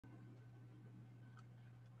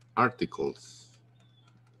articles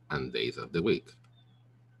and days of the week.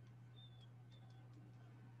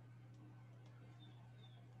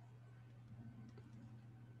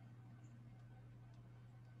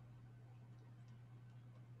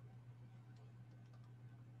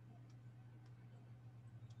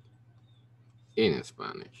 In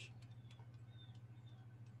Spanish.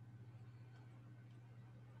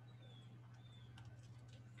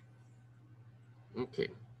 Okay,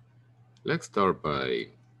 let's start by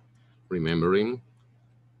remembering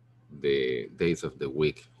the days of the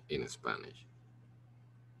week in Spanish.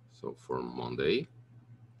 So for Monday,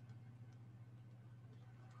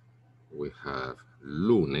 we have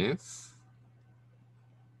lunes.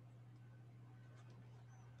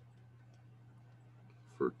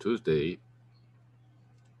 For Tuesday,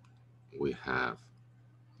 we have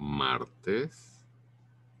martes.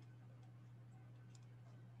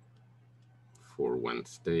 For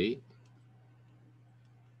Wednesday,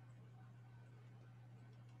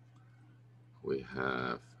 we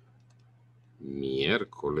have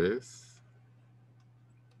miércoles.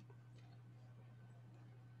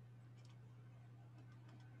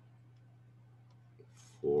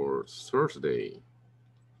 For Thursday,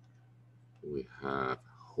 we have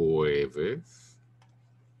jueves.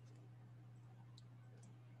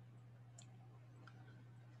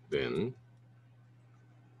 Then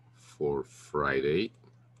for Friday,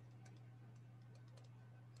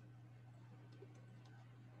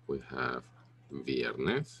 we have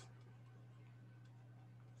viernes.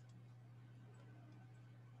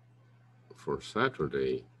 For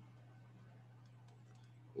Saturday,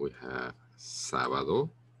 we have sábado.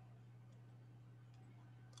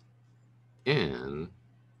 And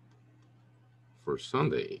for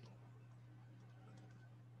Sunday,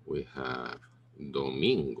 we have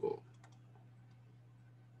domingo.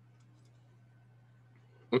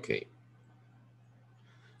 Okay.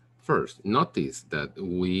 First, notice that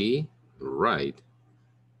we write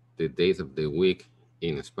the days of the week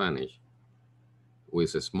in Spanish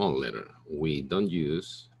with a small letter. We don't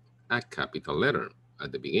use a capital letter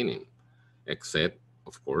at the beginning, except,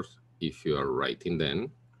 of course, if you are writing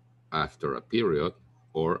them after a period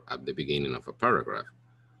or at the beginning of a paragraph.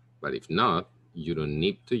 But if not, you don't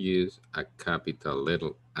need to use a capital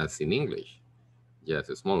letter as in English,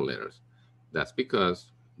 just small letters. That's because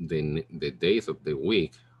the days of the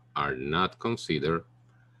week are not considered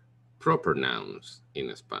proper nouns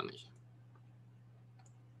in Spanish.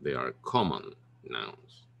 They are common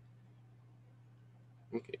nouns.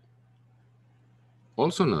 Okay.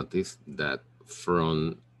 Also notice that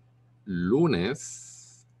from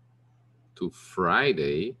lunes to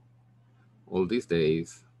Friday, all these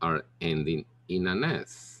days are ending in an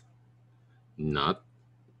S, not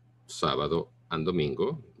sábado and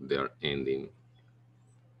domingo. They are ending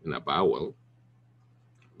in a vowel,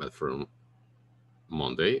 but from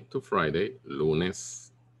Monday to Friday,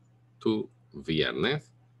 lunes to viernes,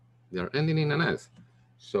 they are ending in an S.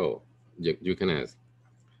 So you can ask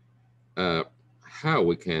uh, how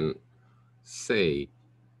we can say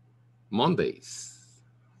Mondays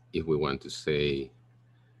if we want to say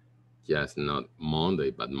just not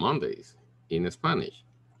Monday, but Mondays in Spanish.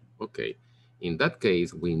 Okay, in that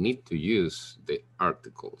case, we need to use the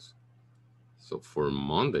articles. So for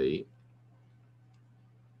Monday,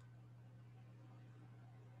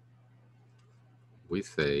 we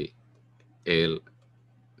say el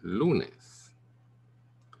lunes.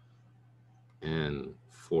 And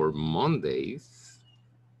for Mondays,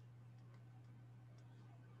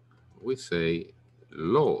 we say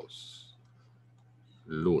los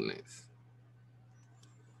lunes.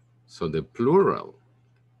 So the plural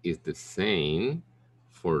is the same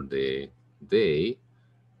for the day,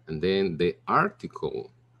 and then the article,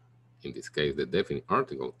 in this case, the definite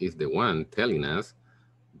article, is the one telling us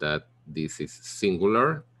that this is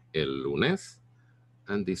singular, el lunes,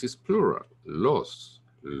 and this is plural, los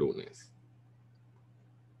lunes.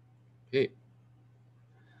 Okay.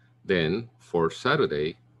 Then for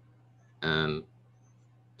Saturday and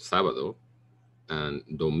sábado and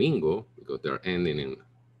domingo, because they're ending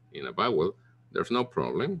in a vowel, there's no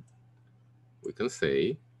problem. We can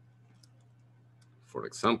say, for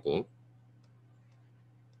example,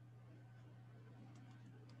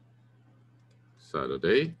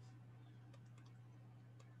 Saturday,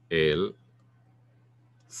 el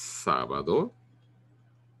sábado,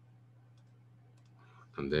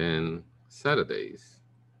 and then Saturdays.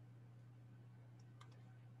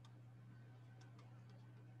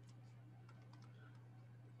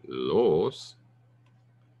 Los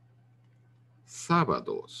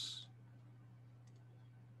sábados.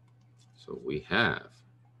 So we have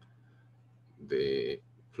the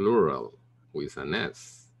plural with an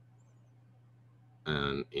S.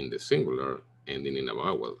 and in the singular, ending in a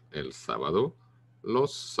vowel. El sábado,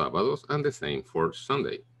 los sábados, and the same for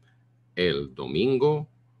Sunday. El domingo,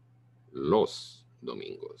 los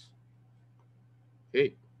domingos.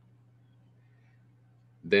 Okay.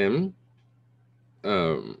 Then,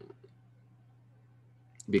 um,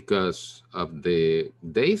 because of the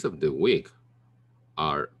days of the week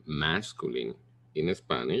are masculine in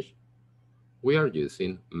Spanish, we are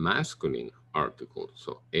using masculine articles.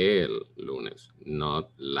 So el lunes, not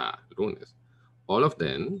la lunes. All of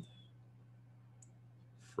them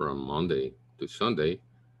from Monday to Sunday,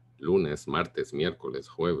 lunes, martes, miércoles,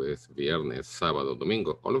 jueves, viernes, sábado,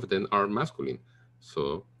 domingo, all of them are masculine.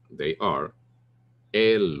 So they are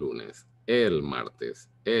el lunes, el martes,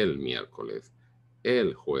 el miércoles,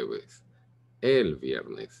 el jueves, el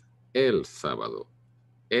viernes, el sábado,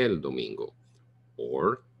 el domingo.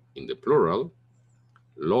 Or in the plural,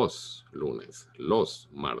 los lunes, los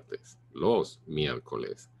martes, los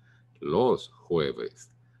miércoles, los jueves,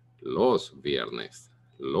 los viernes,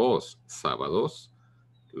 los sábados,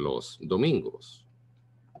 los domingos.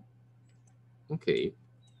 Okay.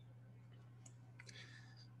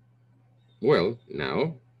 Well,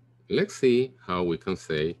 now let's see how we can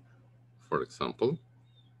say, for example,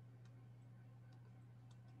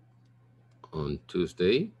 on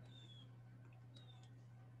Tuesday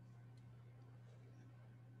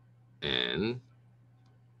and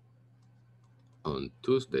on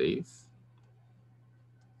Tuesdays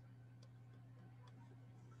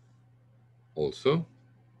also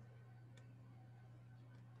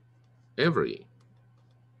every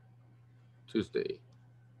Tuesday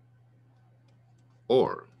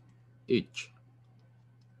or each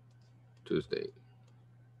Tuesday.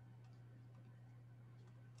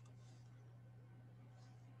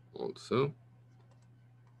 Also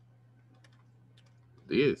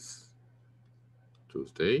this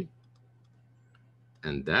Tuesday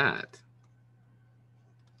and that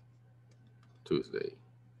Tuesday.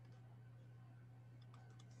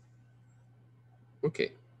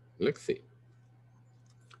 Okay, let's see.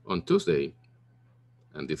 On Tuesday,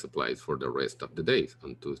 and this applies for the rest of the days,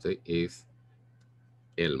 on Tuesday is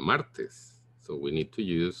el martes. So we need to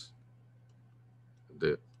use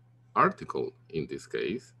the article in this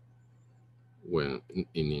case, when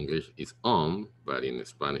in English is on, but in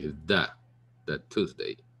Spanish is that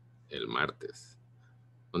Tuesday, el martes.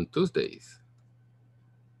 On Tuesdays,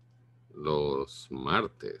 los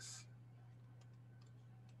martes.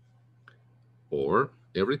 Or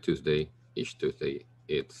every Tuesday, each Tuesday,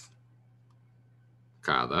 it's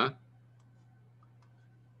cada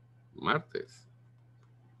martes.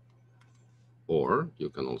 Or you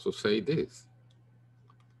can also say this,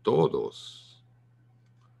 todos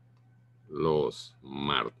los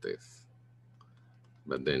martes.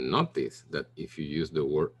 But then notice that if you use the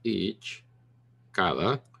word each,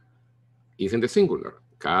 cada is in the singular,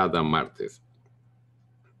 cada martes.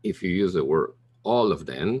 If you use the word all of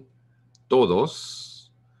them, todos,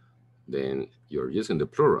 then you're using the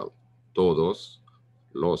plural, todos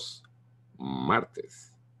los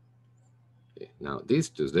martes. Okay, now this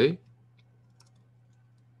Tuesday,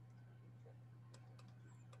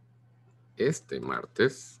 este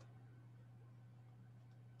martes,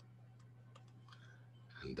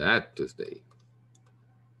 and that Tuesday,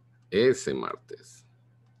 ese martes.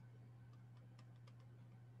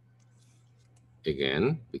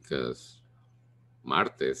 Again, because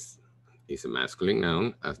martes is a masculine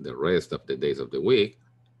noun as the rest of the days of the week,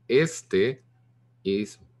 este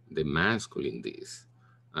is the masculine this,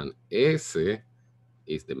 and ese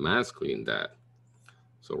is the masculine that.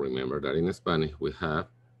 So remember that in Spanish we have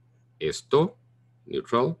esto,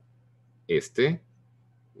 neutral, este,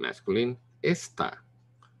 masculine, esta,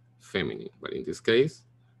 feminine. But in this case,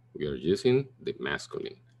 we are using the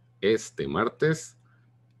masculine. Este martes,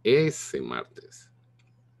 ese martes.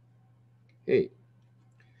 Hey,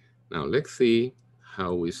 now let's see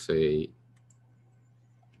how we say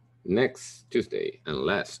next Tuesday and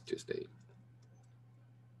last Tuesday.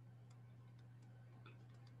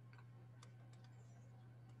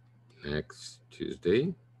 Next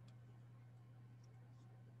Tuesday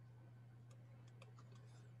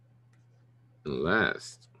and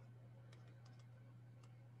last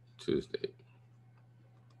Tuesday.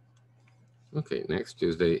 Okay, next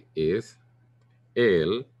Tuesday is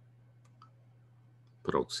el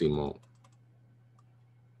próximo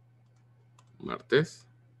martes.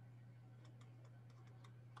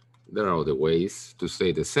 There are other ways to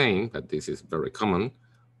say the same, but this is very common.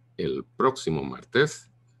 El próximo martes.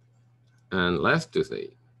 And last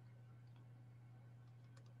Tuesday,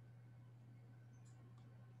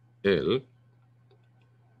 el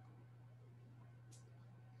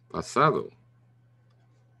pasado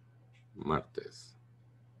martes.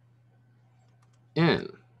 And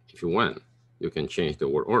if you want, you can change the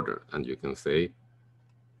word order and you can say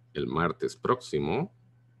el martes próximo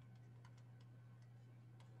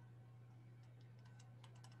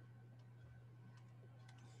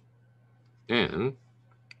and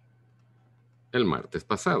el martes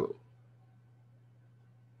pasado,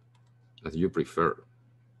 as you prefer.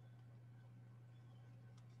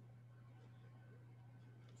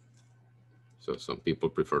 So some people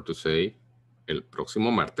prefer to say el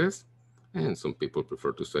próximo martes, and some people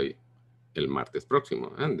prefer to say el martes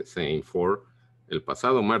próximo, and the same for el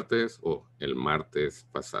pasado martes or el martes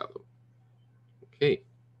pasado. Okay.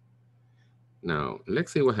 Now,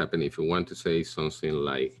 let's see what happens if you want to say something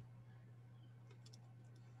like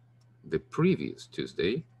the previous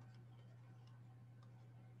Tuesday.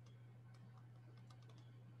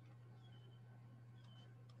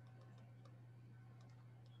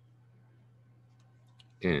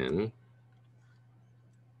 And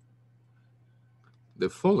the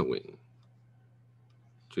following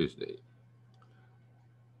Tuesday.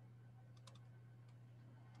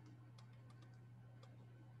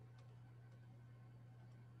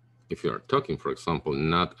 If you are talking, for example,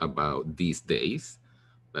 not about these days,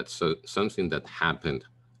 but something that happened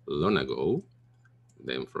long ago,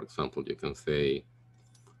 then, for example, you can say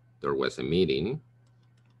there was a meeting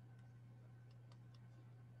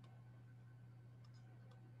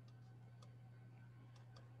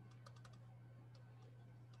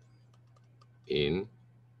in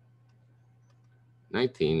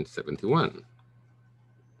 1971.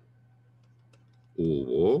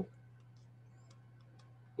 Hubo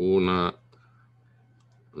una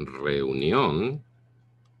reunión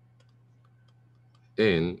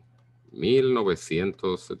en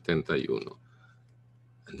 1971.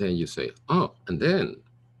 And then you say, oh, and then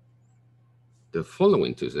the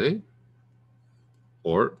following Tuesday,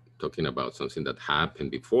 or talking about something that happened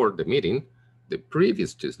before the meeting, the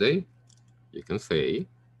previous Tuesday, you can say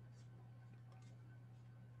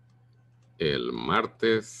el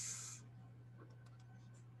martes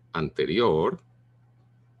anterior.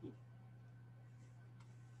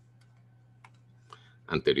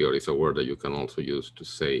 Anterior is a word that you can also use to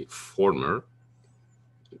say former.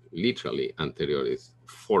 Literally, anterior is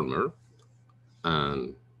former,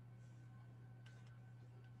 and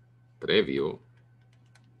previo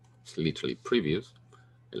is literally previous.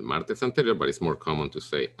 El martes anterior, but it's more common to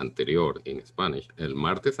say anterior in Spanish. El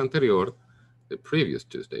martes anterior, the previous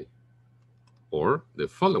Tuesday, or the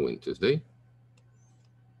following Tuesday.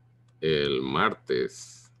 El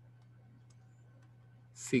martes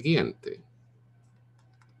siguiente.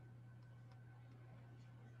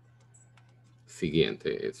 Siguiente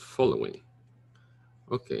is following.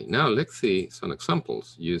 Okay, now let's see some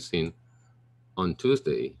examples using on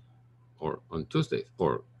Tuesday or on Tuesdays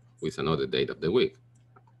or with another date of the week.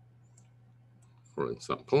 For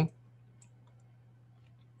example,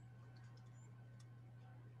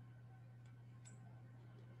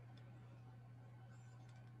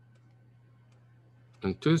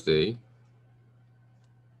 on Tuesday,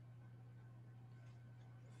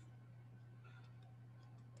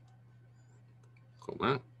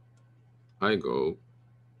 I go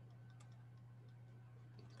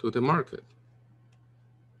to the market.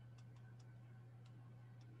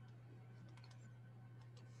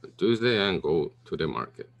 On Tuesday, I go to the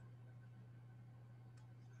market.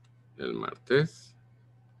 El martes,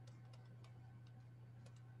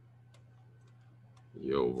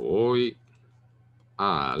 yo voy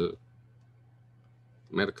al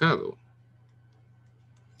mercado.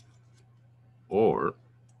 Or,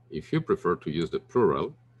 if you prefer to use the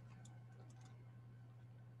plural,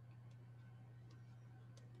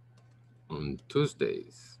 on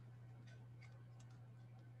Tuesdays,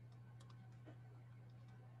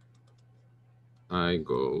 I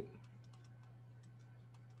go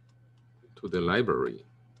to the library.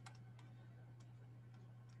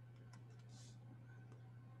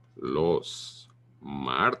 Los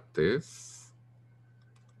martes,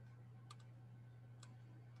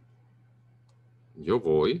 yo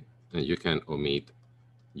voy, and you can omit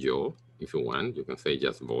yo if you want. You can say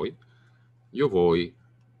just voy. Yo voy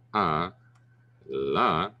a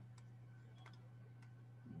la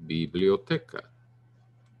biblioteca.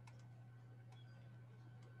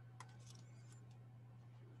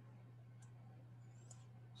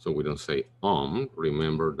 So we don't say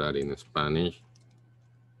Remember that in Spanish,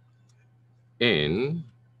 en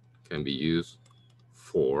can be used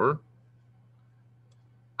for,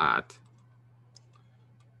 at,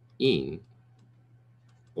 in,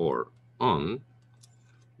 or on,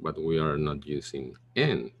 but we are not using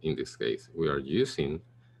en in this case. We are using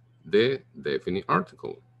the definite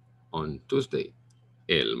article. on Tuesday,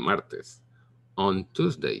 el martes. On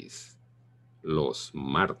Tuesdays, los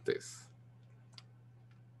martes.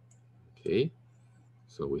 Okay,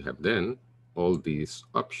 so we have then all these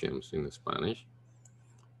options in Spanish.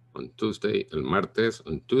 On Tuesday, el martes.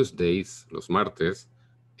 On Tuesdays, los martes.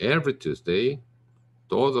 Every Tuesday,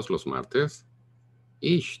 todos los martes.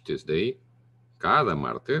 Each Tuesday, cada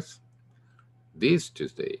martes. This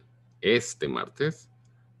Tuesday, este martes.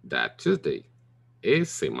 That Tuesday,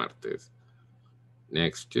 ese martes.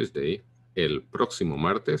 Next Tuesday, el próximo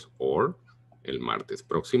martes, or el martes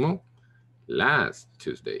próximo. Last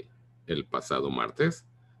Tuesday, el pasado martes,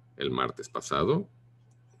 el martes pasado.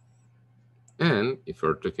 And if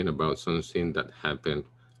you're talking about something that happened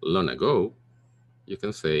long ago, you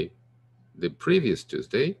can say the previous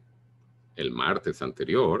Tuesday, el martes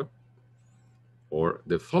anterior, or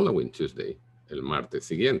the following Tuesday, el martes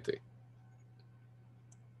siguiente.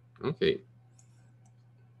 Okay.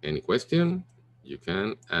 Any question? You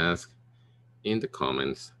can ask in the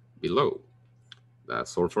comments below.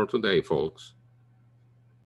 That's all for today, folks.